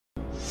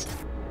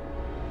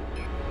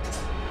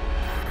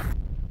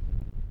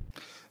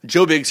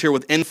Joe Biggs here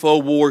with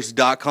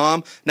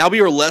Infowars.com. Now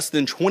we are less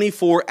than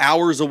 24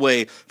 hours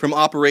away from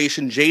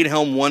Operation Jade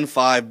Helm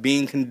 1-5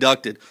 being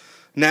conducted.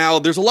 Now,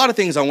 there's a lot of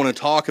things I want to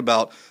talk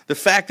about. The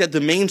fact that the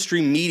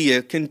mainstream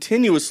media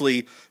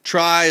continuously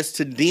tries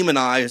to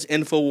demonize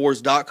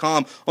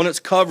Infowars.com on its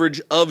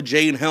coverage of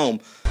Jade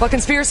Helm. Well,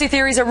 conspiracy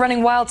theories are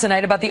running wild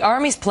tonight about the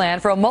Army's plan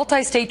for a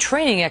multi-state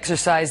training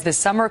exercise this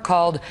summer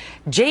called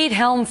Jade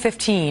Helm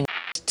 15.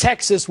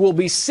 Texas will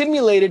be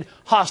simulated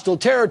hostile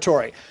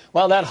territory.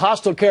 Well, that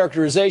hostile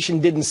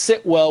characterization didn't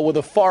sit well with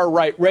a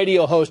far-right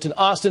radio host in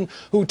Austin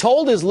who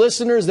told his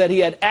listeners that he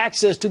had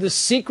access to the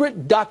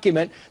secret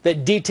document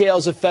that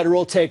details a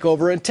federal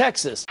takeover in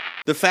Texas.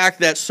 The fact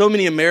that so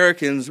many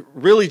Americans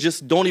really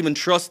just don't even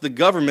trust the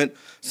government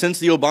since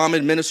the Obama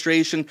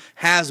administration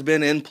has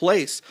been in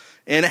place.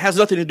 And it has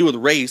nothing to do with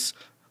race.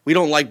 We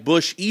don't like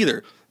Bush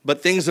either.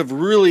 But things have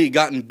really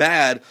gotten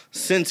bad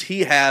since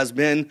he has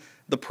been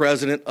the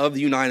president of the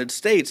United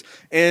States.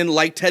 And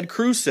like Ted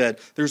Cruz said,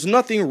 there's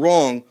nothing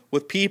wrong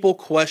with people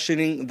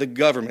questioning the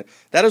government.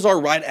 That is our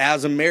right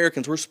as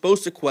Americans. We're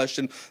supposed to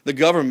question the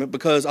government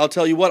because I'll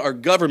tell you what, our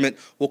government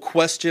will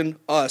question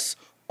us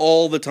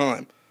all the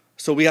time.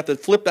 So we have to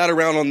flip that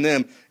around on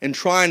them and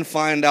try and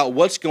find out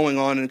what's going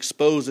on and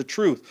expose the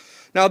truth.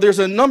 Now, there's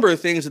a number of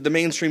things that the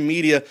mainstream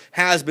media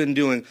has been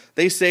doing.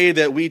 They say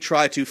that we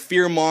try to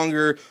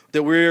fearmonger,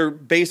 that we're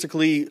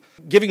basically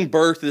giving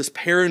birth to this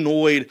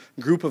paranoid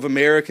group of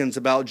Americans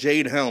about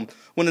Jade Helm,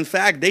 when in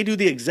fact they do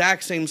the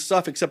exact same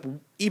stuff, except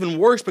even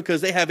worse because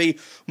they have a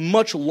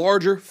much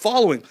larger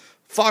following.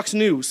 Fox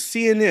News,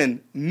 CNN,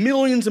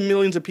 millions and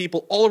millions of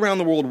people all around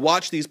the world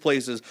watch these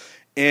places.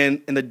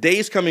 And in the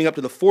days coming up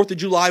to the 4th of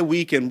July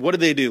weekend, what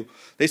did they do?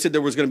 They said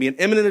there was going to be an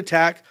imminent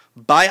attack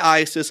by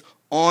ISIS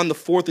on the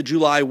 4th of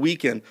July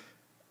weekend.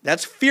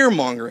 That's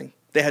fear-mongering.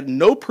 They had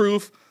no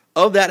proof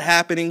of that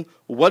happening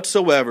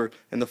whatsoever.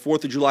 And the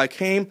 4th of July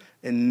came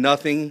and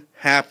nothing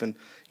happened.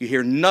 You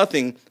hear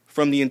nothing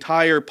from the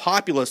entire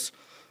populace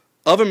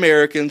of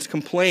Americans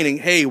complaining,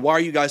 hey, why are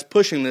you guys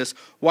pushing this?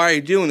 Why are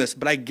you doing this?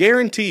 But I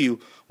guarantee you,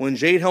 when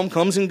Jade Helm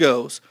comes and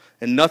goes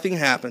and nothing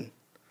happened,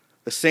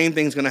 the same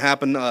thing's going to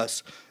happen to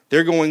us.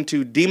 They're going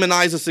to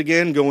demonize us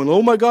again, going,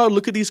 oh my God,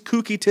 look at these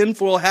kooky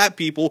tinfoil hat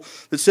people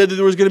that said that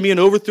there was going to be an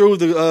overthrow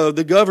of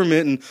the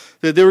government and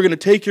that they were going to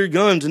take your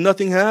guns and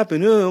nothing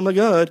happened. Oh my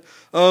God.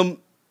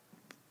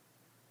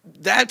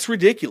 That's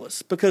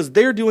ridiculous because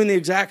they're doing the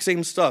exact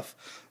same stuff.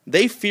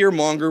 They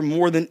fearmonger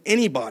more than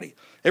anybody.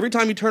 Every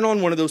time you turn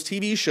on one of those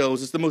TV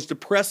shows, it's the most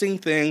depressing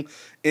thing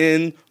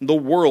in the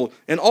world.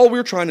 And all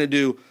we're trying to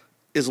do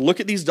is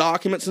look at these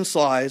documents and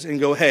slides and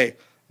go, hey,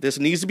 this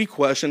needs to be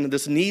questioned.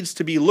 This needs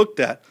to be looked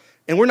at.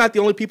 And we're not the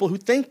only people who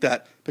think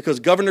that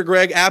because Governor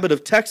Greg Abbott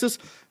of Texas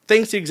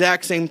thinks the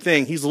exact same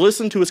thing. He's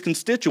listened to his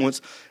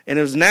constituents and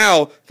is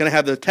now going to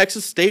have the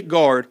Texas State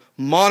Guard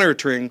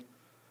monitoring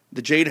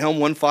the Jade Helm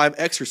 1-5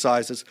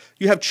 exercises.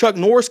 You have Chuck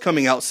Norris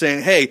coming out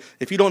saying, hey,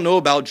 if you don't know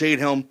about Jade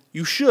Helm,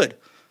 you should.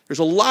 There's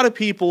a lot of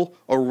people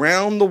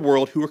around the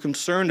world who are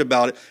concerned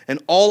about it,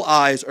 and all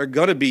eyes are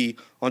going to be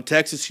on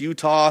Texas,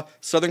 Utah,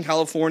 Southern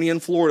California,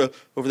 and Florida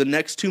over the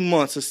next 2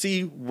 months to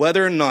see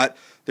whether or not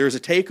there's a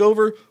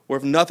takeover or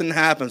if nothing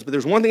happens. But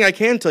there's one thing I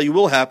can tell you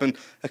will happen,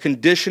 a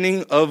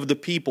conditioning of the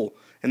people.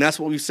 And that's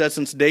what we've said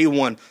since day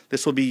one.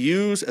 This will be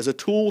used as a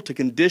tool to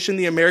condition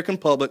the American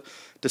public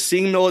to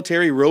seeing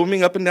military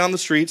roaming up and down the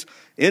streets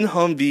in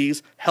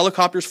Humvees,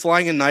 helicopters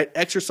flying at night,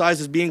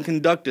 exercises being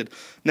conducted.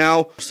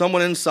 Now,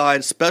 someone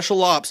inside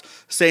Special Ops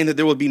saying that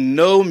there will be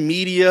no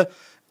media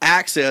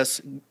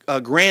access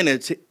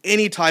granted to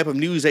any type of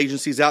news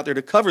agencies out there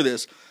to cover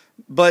this.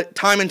 But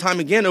time and time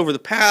again over the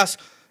past,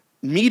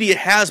 media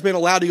has been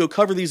allowed to go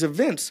cover these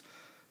events.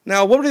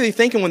 Now, what were they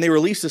thinking when they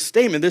released this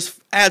statement? This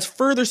adds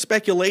further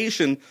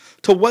speculation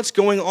to what's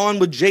going on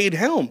with Jade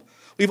Helm.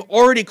 We've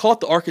already caught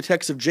the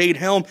architects of Jade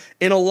Helm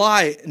in a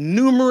lie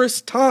numerous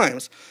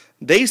times.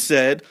 They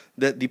said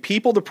that the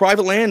people, the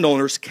private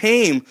landowners,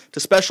 came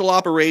to special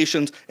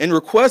operations and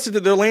requested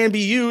that their land be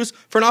used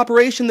for an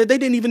operation that they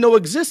didn't even know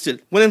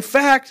existed. When in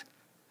fact,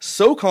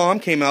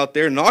 SOCOM came out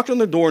there, knocked on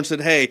the door and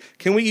said, hey,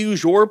 can we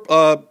use your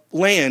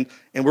land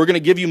and we're going to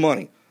give you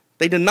money.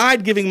 They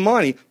denied giving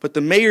money, but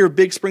the mayor of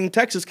Big Spring,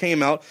 Texas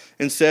came out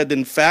and said that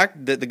in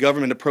fact that the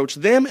government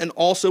approached them and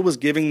also was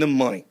giving them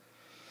money.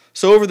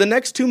 So over the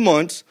next 2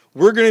 months,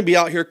 we're going to be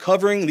out here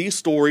covering these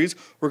stories.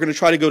 We're going to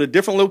try to go to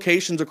different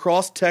locations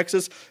across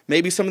Texas,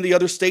 maybe some of the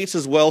other states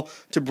as well,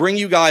 to bring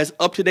you guys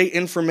up-to-date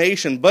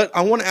information. But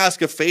I want to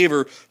ask a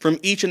favor from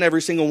each and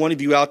every single one of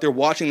you out there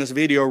watching this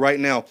video right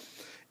now.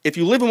 If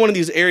you live in one of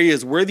these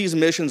areas where these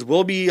missions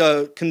will be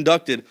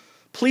conducted,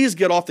 please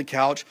get off the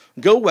couch,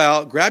 go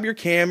out, grab your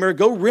camera,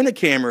 go rent a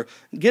camera,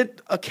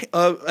 get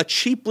a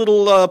cheap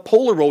little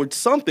Polaroid,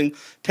 something,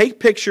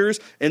 take pictures,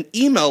 and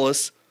email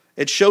us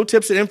at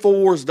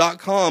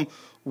showtips@infowars.com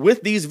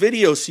with these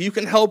videos so you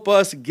can help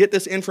us get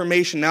this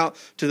information out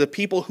to the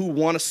people who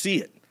want to see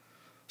it.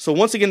 So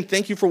once again,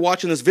 thank you for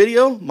watching this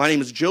video. My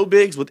name is Joe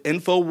Biggs with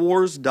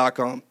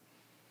Infowars.com.